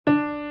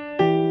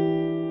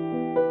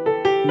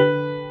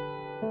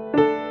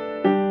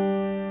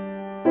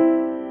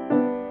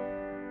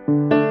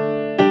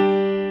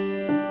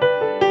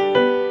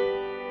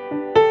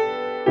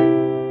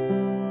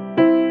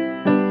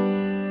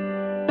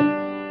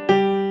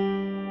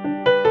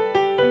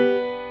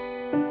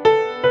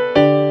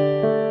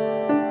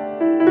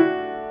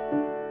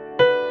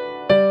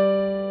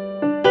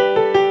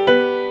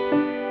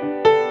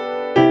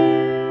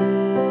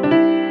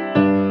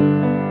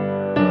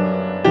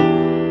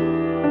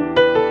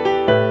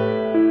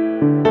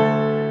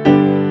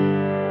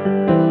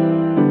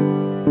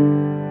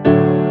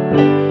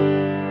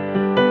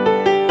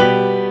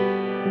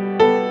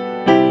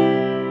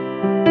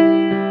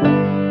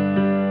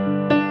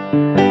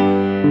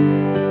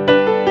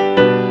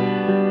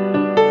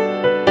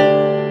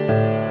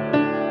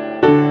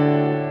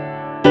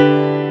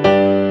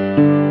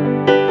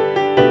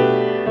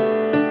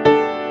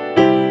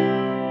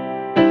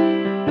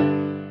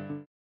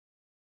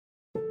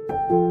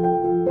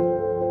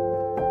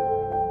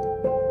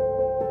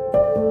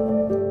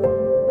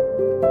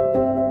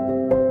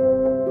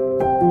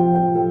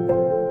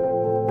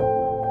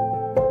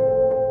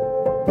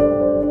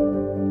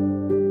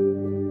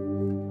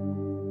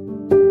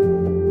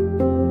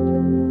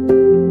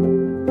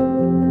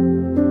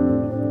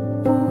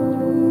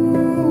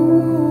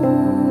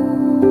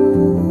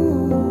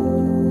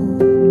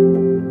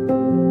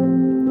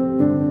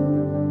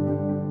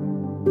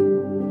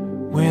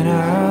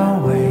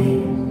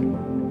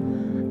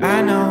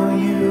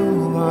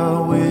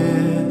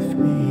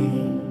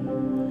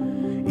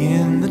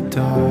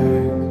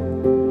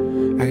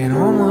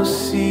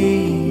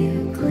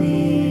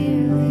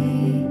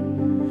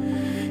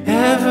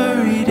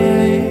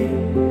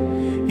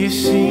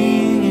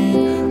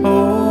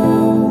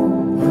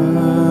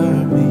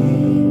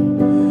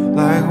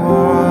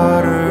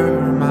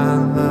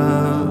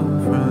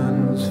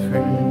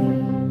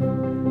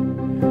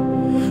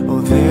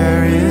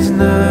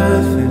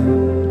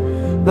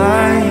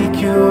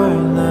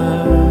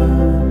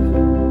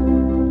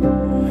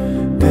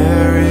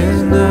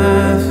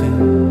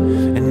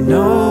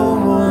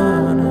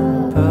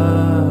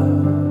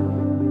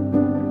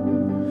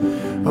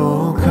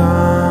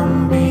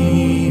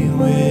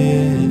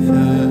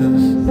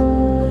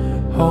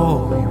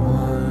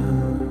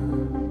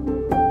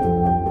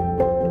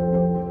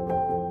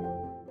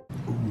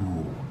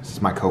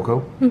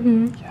cocoa?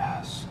 Mm-hmm.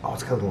 Yes. Oh,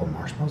 it's got a little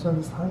marshmallows on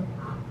this time.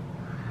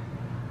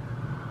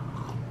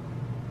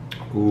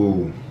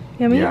 Ooh.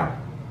 Yummy? Yeah.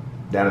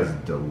 That is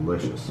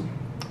delicious.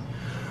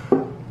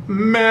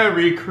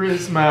 Merry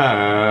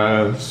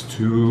Christmas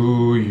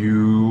to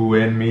you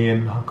and me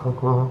and my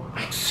cocoa.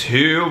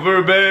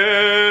 Silver bells.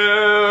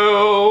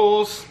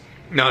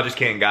 No, just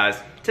kidding, guys.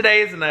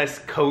 Today is a nice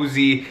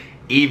cozy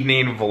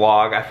evening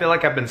vlog. I feel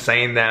like I've been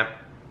saying that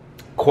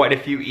quite a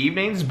few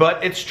evenings,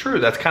 but it's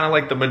true. That's kind of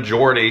like the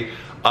majority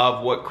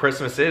of what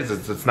Christmas is.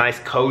 It's nice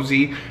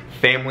cozy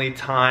family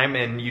time,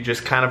 and you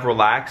just kind of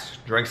relax,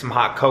 drink some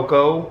hot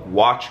cocoa,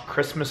 watch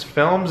Christmas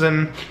films,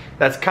 and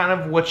that's kind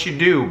of what you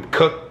do.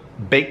 Cook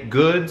baked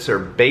goods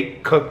or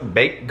cook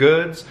baked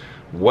goods,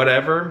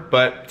 whatever.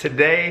 But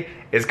today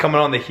is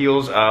coming on the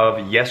heels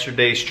of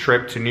yesterday's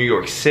trip to New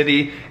York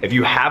City. If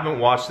you haven't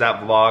watched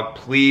that vlog,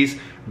 please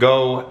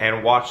go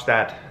and watch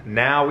that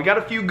now. We got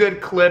a few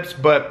good clips,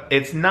 but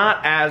it's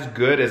not as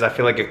good as I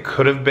feel like it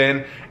could have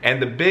been.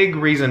 And the big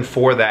reason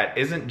for that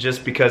isn't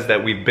just because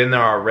that we've been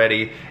there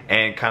already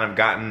and kind of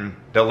gotten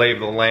the lay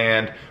of the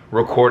land,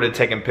 recorded,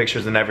 taking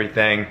pictures and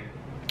everything.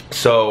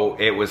 So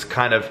it was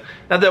kind of,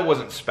 not that it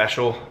wasn't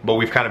special, but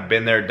we've kind of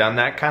been there, done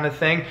that kind of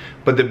thing.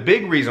 But the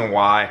big reason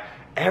why,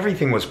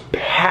 everything was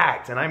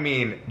packed, and I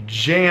mean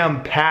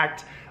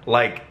jam-packed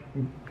like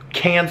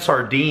canned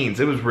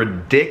sardines. It was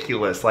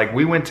ridiculous. Like,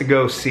 we went to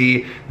go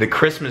see the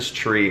Christmas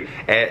tree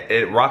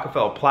at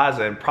Rockefeller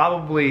Plaza, and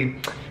probably,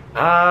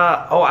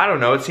 I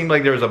don't know, it seemed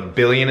like there was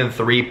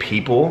 1,000,000,003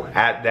 people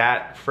at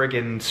that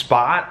freaking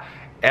spot.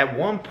 At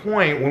one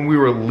point when we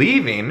were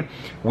leaving,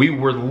 we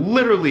were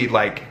literally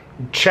like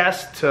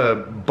chest to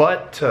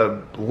butt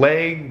to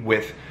leg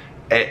with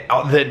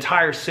the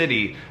entire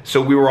city.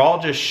 So we were all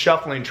just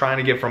shuffling, trying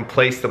to get from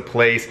place to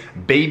place.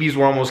 Babies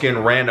were almost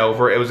getting ran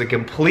over. It was a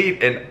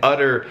complete and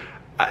utter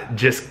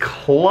just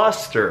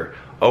cluster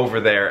over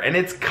there. And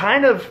it's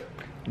kind of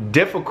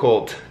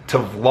difficult to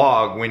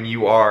vlog when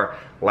you are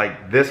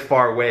like this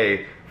far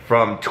away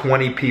from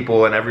 20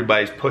 people and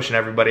everybody's pushing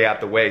everybody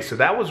out the way. So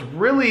that was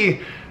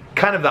really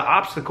kind of the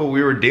obstacle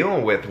we were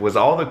dealing with, was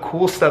all the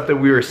cool stuff that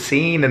we were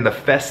seeing and the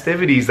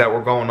festivities that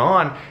were going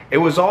on. It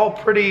was all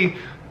pretty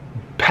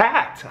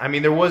packed. I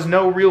mean, there was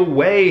no real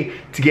way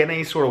to get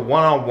any sort of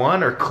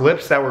one-on-one or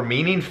clips that were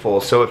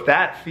meaningful. So if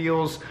that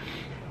feels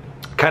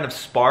kind of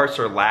sparse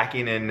or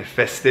lacking in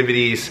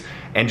festivities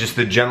and just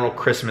the general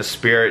Christmas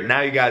spirit, now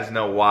you guys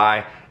know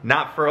why.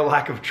 Not for a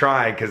lack of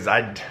trying, because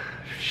I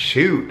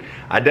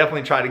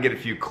definitely tried to get a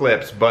few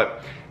clips,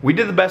 but we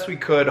did the best we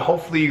could.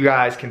 Hopefully you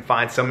guys can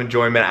find some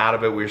enjoyment out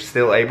of it. We were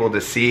still able to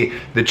see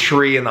the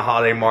tree in the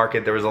holiday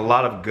market. There was a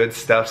lot of good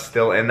stuff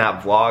still in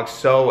that vlog.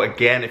 So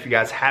again, if you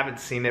guys haven't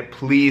seen it,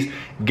 please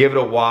give it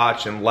a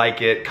watch and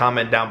like it.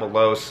 Comment down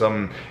below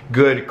some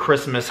good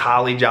Christmas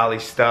holly jolly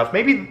stuff.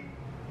 Maybe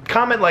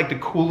comment like the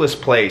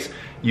coolest place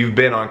you've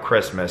been on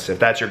Christmas. If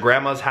that's your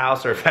grandma's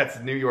house or if that's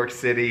New York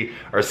City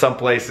or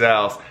someplace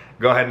else,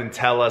 go ahead and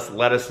tell us,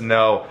 let us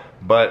know.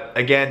 But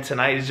again,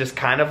 tonight is just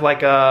kind of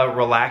like a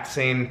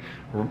relaxing,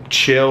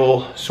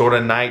 chill sort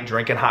of night,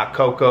 drinking hot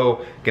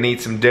cocoa, gonna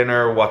eat some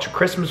dinner, watch a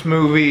Christmas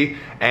movie,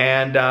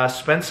 and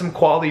spend some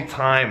quality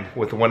time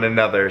with one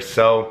another.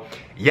 So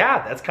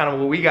yeah, that's kind of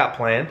what we got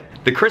planned.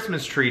 The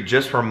Christmas tree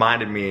just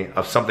reminded me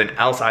of something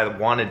else I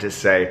wanted to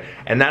say,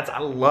 and that's I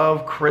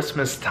love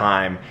Christmas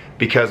time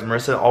because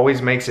Marissa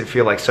always makes it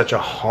feel like such a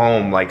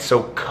home, like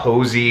so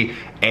cozy,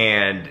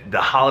 and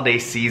the holiday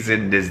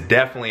season is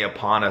definitely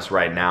upon us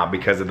right now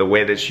because of the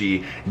way that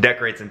she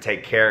decorates and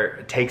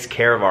takes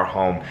care of our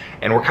home.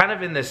 And we're kind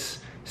of in this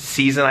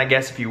season, I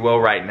guess, if you will,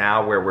 right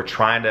now, where we're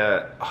trying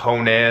to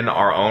hone in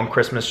our own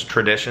Christmas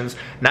traditions,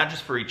 not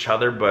just for each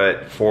other,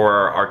 but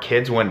for our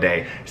kids one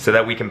day, so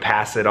that we can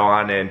pass it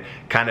on and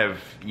kind of,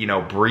 you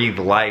know, breathe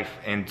life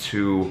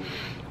into,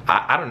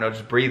 I don't know,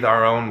 just breathe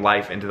our own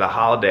life into the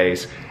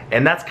holidays.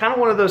 And that's kind of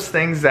one of those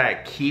things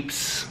that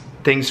keeps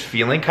things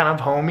feeling kind of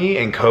homey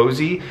and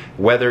cozy,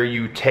 whether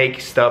you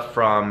take stuff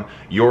from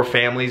your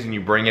families and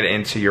you bring it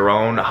into your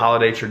own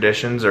holiday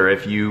traditions, or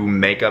if you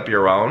make up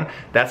your own.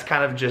 That's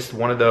kind of just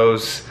one of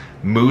those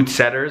mood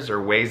setters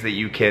or ways that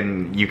you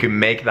can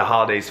make the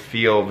holidays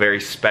feel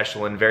very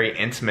special and very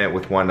intimate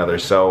with one another.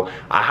 So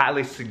I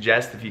highly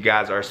suggest, if you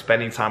guys are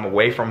spending time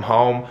away from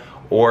home,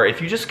 or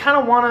if you just kind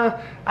of want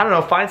to, I don't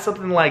know, find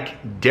something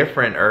like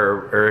different,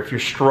 or if you're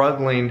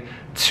struggling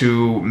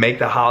to make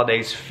the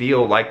holidays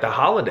feel like the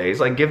holidays,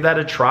 like give that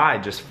a try.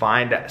 Just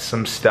find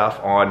some stuff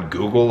on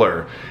Google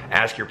or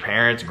ask your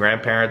parents,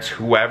 grandparents,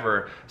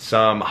 whoever,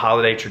 some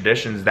holiday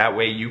traditions. That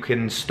way you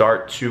can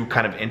start to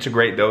kind of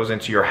integrate those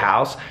into your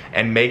house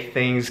and make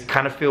things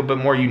kind of feel a bit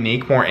more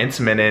unique, more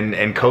intimate,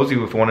 and cozy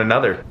with one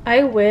another.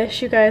 I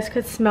wish you guys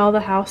could smell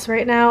the house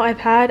right now. I've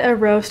had a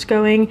roast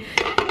going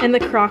in the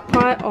crock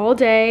pot all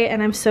day,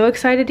 and I'm so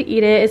excited to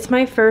eat it. It's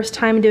my first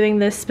time doing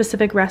this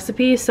specific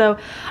recipe, so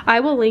I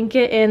will link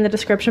it in the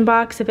description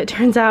box if it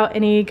turns out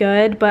any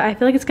good, but I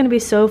feel like it's gonna be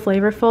so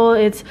flavorful.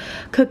 It's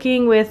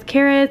cooking with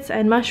carrots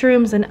and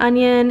mushrooms and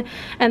onion,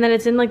 and then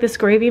it's in like this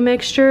gravy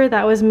mixture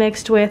that was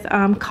mixed with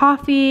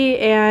coffee,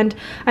 and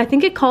I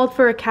think it called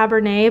for a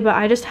Cabernet, but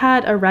I just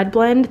had a red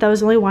blend. That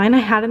was the only wine I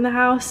had in the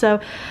house, so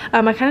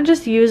I kind of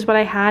just used what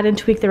I had and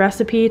tweaked the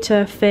recipe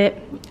to fit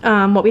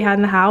what we had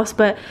in the house,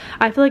 but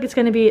I feel like it's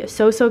going to be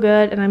so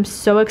good, and I'm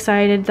so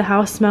excited. The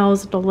house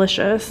smells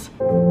delicious.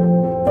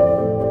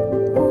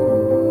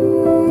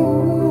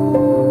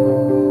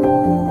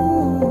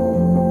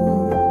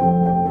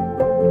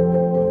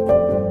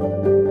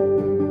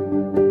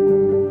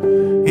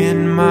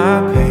 In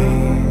my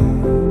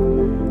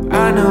pain,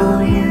 I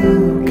know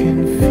you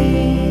can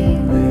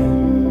feel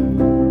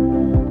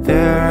it.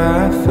 There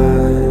I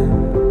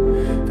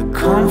find the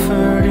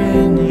comfort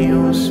in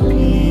your spirit.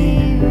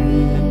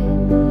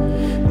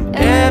 And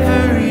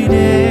every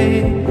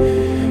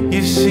day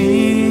you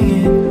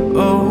sing it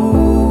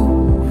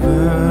over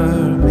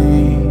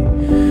me.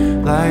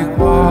 Like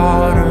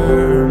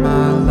water,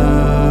 my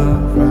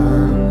love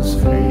runs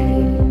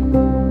free.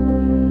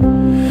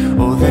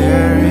 Oh,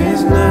 there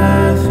is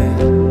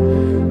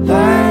nothing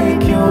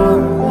like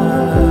your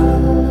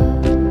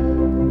love.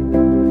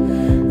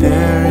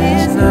 There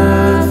is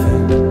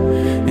nothing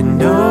and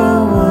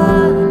no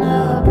one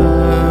above.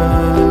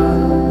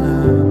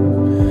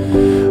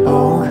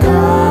 Oh,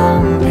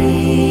 come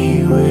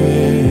be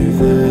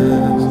with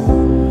us,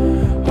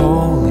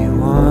 Holy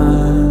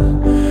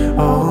One.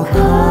 Oh,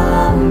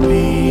 come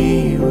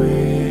be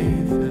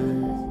with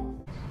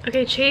us.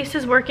 Okay, Chase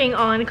is working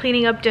on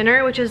cleaning up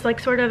dinner, which is like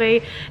sort of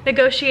a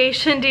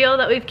negotiation deal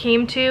that we've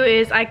came to,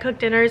 is I cook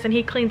dinners and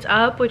he cleans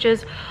up, which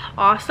is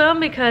awesome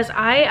because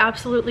I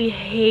absolutely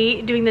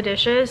hate doing the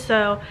dishes.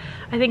 So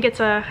I think it's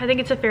a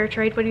fair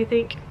trade. What do you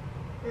think?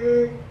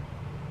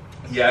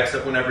 Yeah,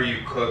 except whenever you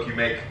cook, you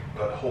make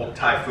a whole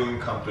typhoon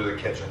come through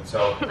the kitchen.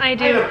 So I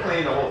do. I end up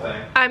cleaning the whole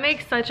thing. I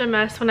make such a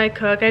mess when I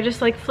cook. I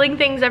just like fling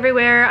things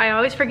everywhere. I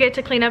always forget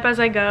to clean up as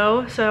I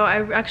go. So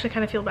I actually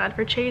kind of feel bad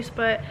for Chase,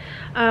 but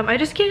I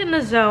just get in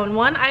the zone.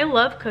 One, I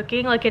love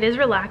cooking. Like, it is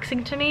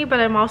relaxing to me, but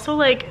I'm also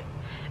like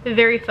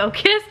very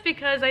focused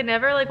because I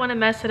never like want to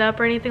mess it up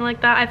or anything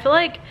like that. I feel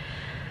like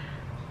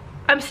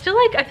I'm still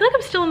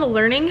in the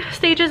learning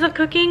stages of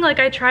cooking. Like,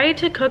 I try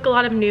to cook a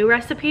lot of new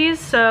recipes,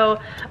 so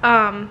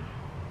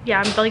yeah,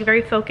 I'm like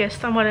very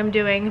focused on what I'm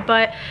doing.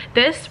 But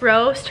this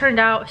roast turned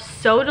out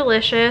so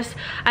delicious.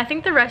 I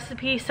think the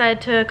recipe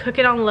said to cook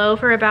it on low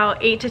for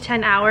about 8 to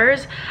 10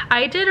 hours.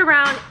 I did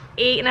around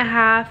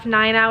 8.5,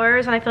 9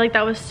 hours, and I feel like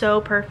that was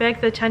so perfect.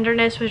 The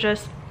tenderness was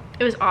just,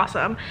 it was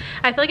awesome.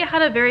 I feel like it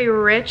had a very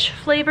rich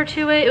flavor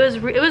to it. It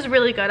was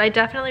really good. I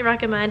definitely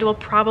recommend. We'll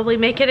probably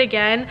make it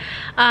again.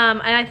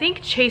 And I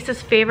think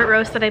Chase's favorite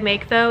roast that I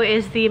make though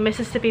is the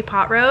Mississippi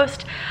pot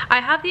roast.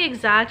 I have the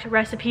exact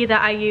recipe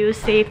that I use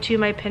saved to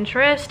my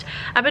Pinterest.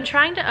 I've been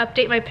trying to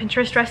update my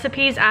Pinterest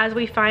recipes as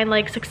we find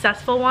like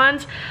successful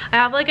ones. I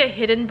have like a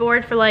hidden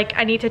board for like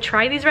I need to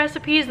try these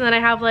recipes, and then I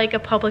have like a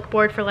public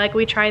board for like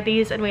we tried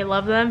these and we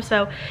love them.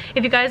 So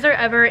if you guys are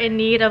ever in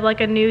need of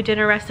like a new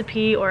dinner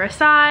recipe or a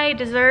side,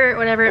 dessert,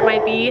 whatever it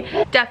might be,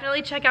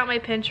 definitely check out my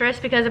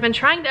Pinterest because I've been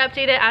trying to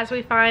update it as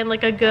we find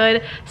like a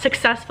good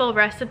successful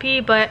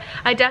recipe. But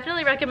I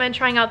definitely recommend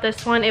trying out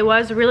this one. It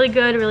was really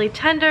good, really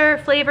tender,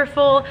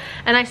 flavorful,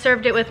 and I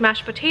served it with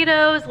mashed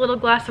potatoes, a little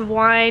glass of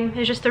wine. It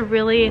was just a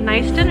really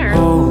nice dinner.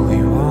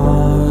 Holy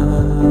One,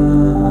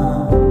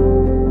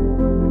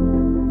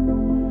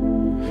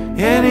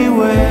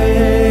 anywhere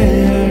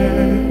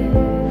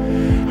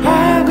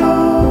I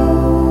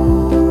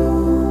go,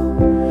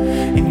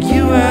 and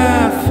you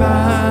I find.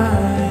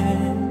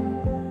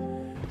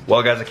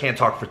 Well, guys, I can't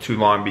talk for too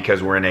long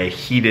because we're in a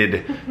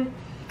heated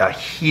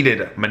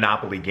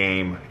Monopoly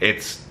game.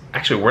 It's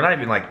actually, we're not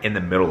even like in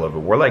the middle of it.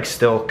 We're like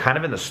still kind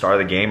of in the start of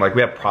the game. Like,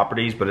 we have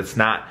properties, but it's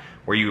not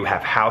where you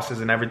have houses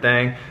and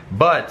everything.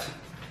 But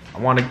I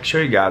want to show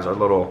you guys our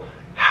little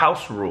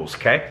house rules,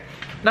 okay?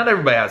 Not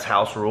everybody has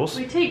house rules.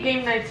 We take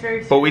game nights very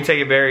serious. But we take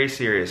it very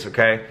serious,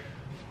 okay?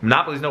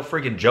 Monopoly's no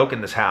freaking joke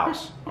in this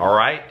house, all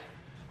right?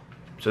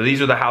 So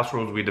these are the house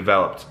rules we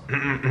developed.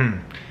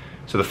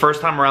 So the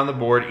first time around the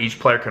board, each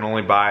player can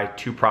only buy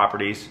 2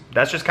 properties.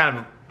 That's just kind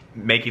of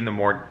making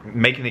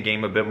the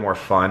game a bit more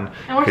fun.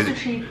 And more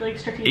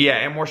strategic. Yeah,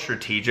 and more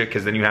strategic,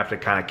 because then you have to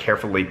kind of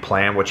carefully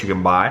plan what you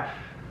can buy.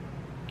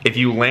 If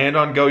you land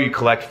on go, you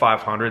collect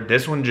 500.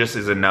 This one just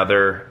is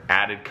another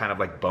added kind of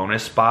like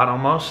bonus spot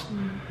almost.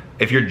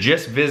 If you're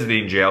just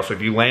visiting jail, so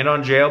if you land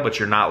on jail, but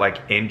you're not like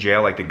in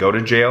jail, like the go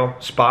to jail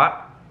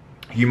spot,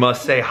 you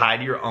must say hi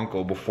to your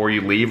uncle before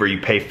you leave, or you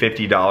pay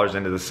 $50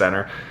 into the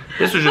center.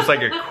 This was just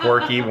like a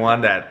quirky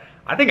one that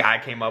I think I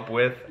came up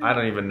with. I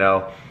don't even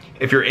know.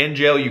 If you're in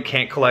jail, you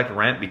can't collect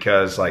rent,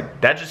 because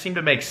like that just seemed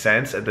to make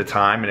sense at the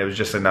time, and it was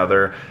just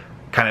another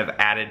kind of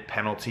added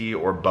penalty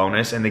or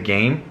bonus in the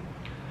game.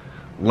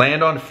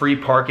 land on free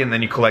parking,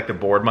 then you collect the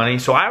board money.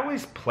 So I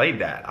always played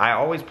that. I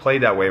always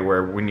played that way,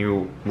 where when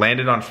you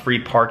landed on free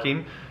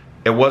parking,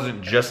 it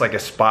wasn't just like a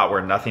spot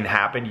where nothing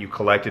happened. You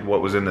collected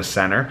what was in the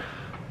center,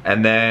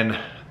 and then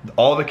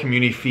all the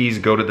community fees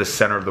go to the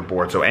center of the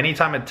board. So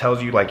anytime it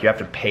tells you like you have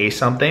to pay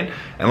something,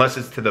 unless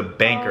it's to the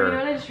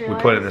banker, we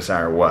put it in the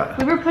center. What?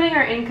 We were putting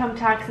our income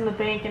tax in the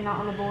bank and not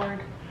on the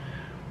board.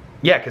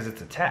 Yeah, because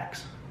it's a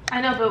tax.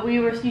 I know, but we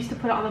were used to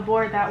put it on the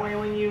board. That way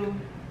when you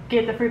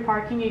get the free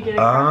parking, you get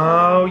a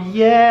Oh,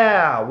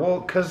 yeah.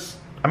 Well, because,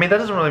 I mean, that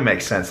doesn't really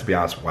make sense, to be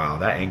honest. Wow,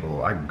 that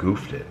angle, I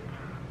goofed it.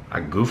 I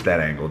goofed that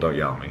angle, don't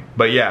yell at me.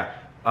 But yeah,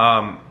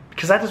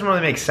 because that doesn't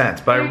really make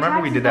sense. But I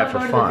remember we did that for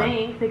fun. They go to the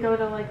bank. They go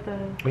to like the...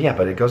 Well, yeah,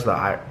 but it goes to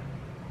the...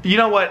 You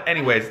know what?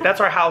 Anyways,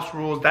 that's our house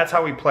rules. That's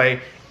how we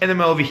play in the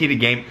middle of a heated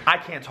game. I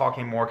can't talk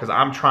anymore because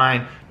I'm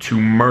trying to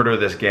murder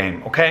this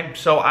game, okay?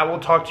 So I will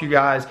talk to you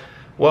guys.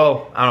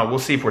 Well, I don't know. We'll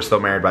see if we're still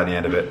married by the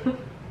end of it.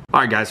 All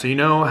right, guys. So you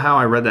know how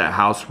I read that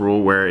house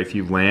rule where if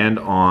you land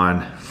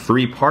on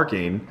free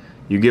parking,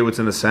 you get what's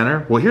in the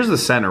center? Well, here's the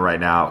center right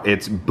now.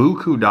 It's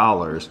buku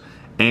dollars.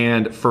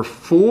 And for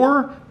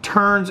 4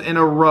 turns in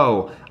a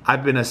row,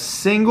 I've been a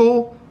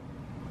single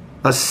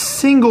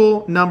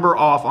number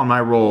off on my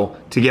roll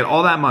to get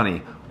all that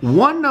money.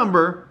 One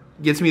number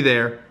gets me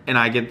there, and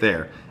I get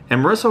there.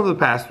 And Marissa, over the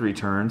past 3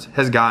 turns,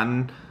 has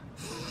gotten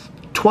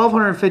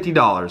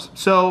 $1,250.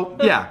 So,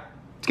 yeah,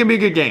 it's going to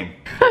be a good game.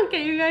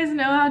 Okay, you guys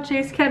know how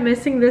Chase kept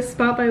missing this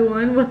spot by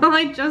 1? Well,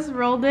 I just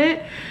rolled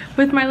it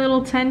with my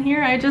little 10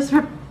 here. I just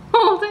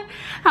rolled it.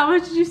 How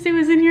much did you say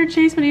was in here,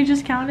 Chase, when you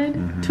just counted?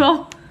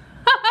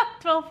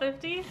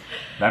 12.50.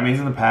 That means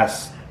in the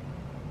past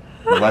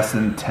less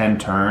than 10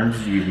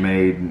 turns, you've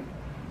made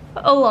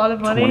a lot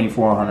of money.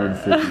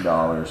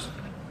 $2,450.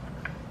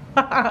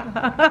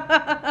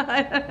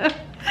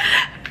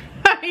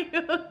 Are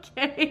you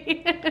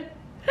okay?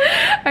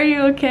 Are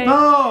you okay?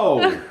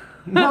 No!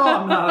 No,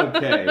 I'm not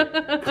okay.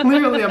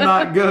 Clearly I'm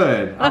not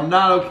good. I'm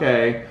not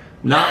okay.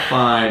 Not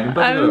fine. I'm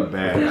about to go to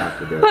bed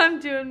after this. I'm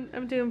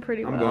doing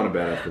pretty well. I'm going to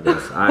bed after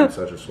this. I'm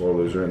such a sore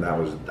loser, and that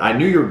was... I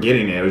knew you were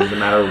getting it. It was just a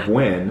matter of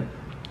when.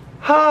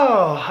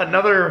 Oh,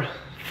 another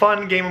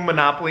fun game of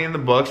Monopoly in the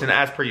books, and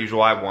as per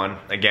usual, I won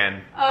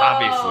again.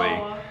 Obviously,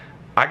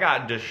 I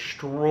got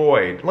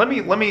destroyed. Let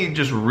me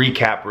just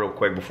recap real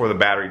quick before the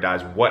battery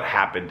dies. What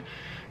happened?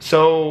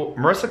 So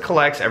Marissa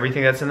collects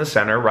everything that's in the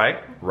center,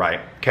 right? Right.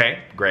 Okay.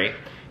 Great.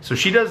 So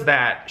she does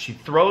that. She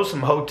throws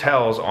some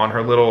hotels on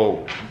her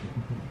little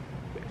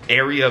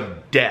area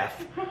of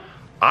death.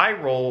 I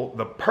roll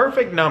the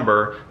perfect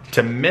number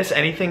to miss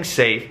anything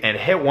safe and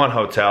hit 1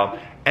 hotel,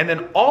 and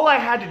then all I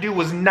had to do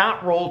was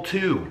not roll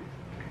 2.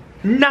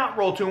 Not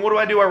roll 2. And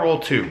what do? I roll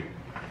 2.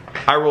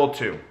 I roll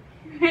 2.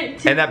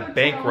 And that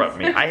bankrupted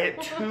me. I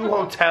hit 2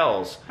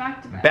 hotels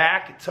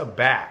back to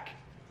back.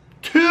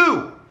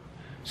 2!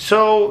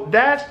 So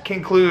that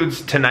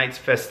concludes tonight's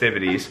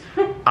festivities.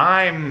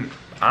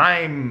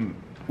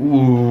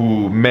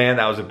 Ooh, man,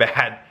 that was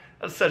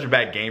such a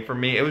bad game for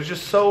me. It was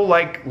just so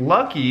like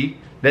lucky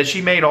that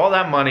she made all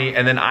that money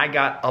and then I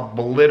got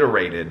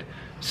obliterated.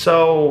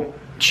 So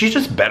she's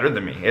just better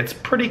than me. It's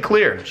pretty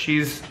clear.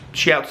 She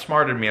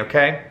outsmarted me,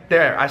 okay?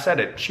 There, I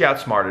said it. She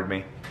outsmarted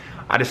me.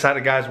 I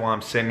decided, guys, while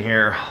I'm sitting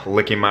here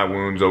licking my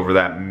wounds over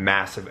that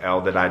massive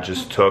L that I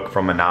just took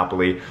from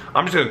Monopoly,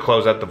 I'm just gonna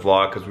close out the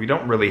vlog because we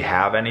don't really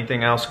have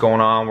anything else going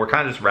on. We're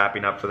kind of just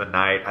wrapping up for the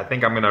night. I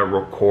think I'm gonna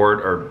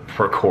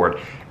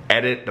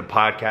edit the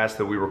podcast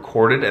that we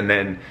recorded and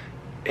then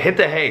hit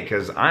the hay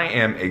because I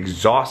am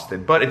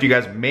exhausted. But if you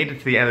guys made it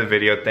to the end of the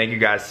video, thank you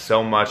guys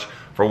so much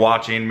for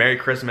watching. Merry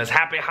Christmas,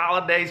 happy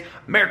holidays,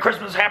 Merry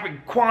Christmas, happy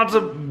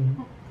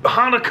Kwanzaa,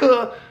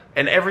 Hanukkah,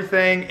 and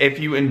everything. If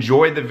you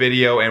enjoyed the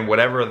video and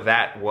whatever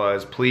that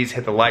was, please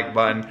hit the like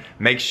button.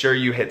 Make sure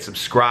you hit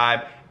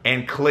subscribe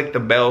and click the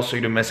bell so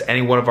you don't miss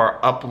any one of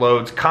our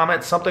uploads.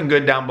 Comment something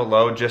good down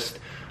below. Just,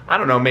 I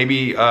don't know,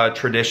 maybe a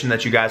tradition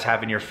that you guys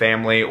have in your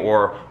family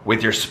or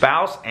with your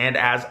spouse. And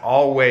as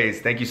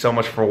always, thank you so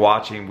much for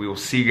watching. We will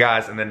see you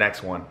guys in the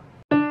next one.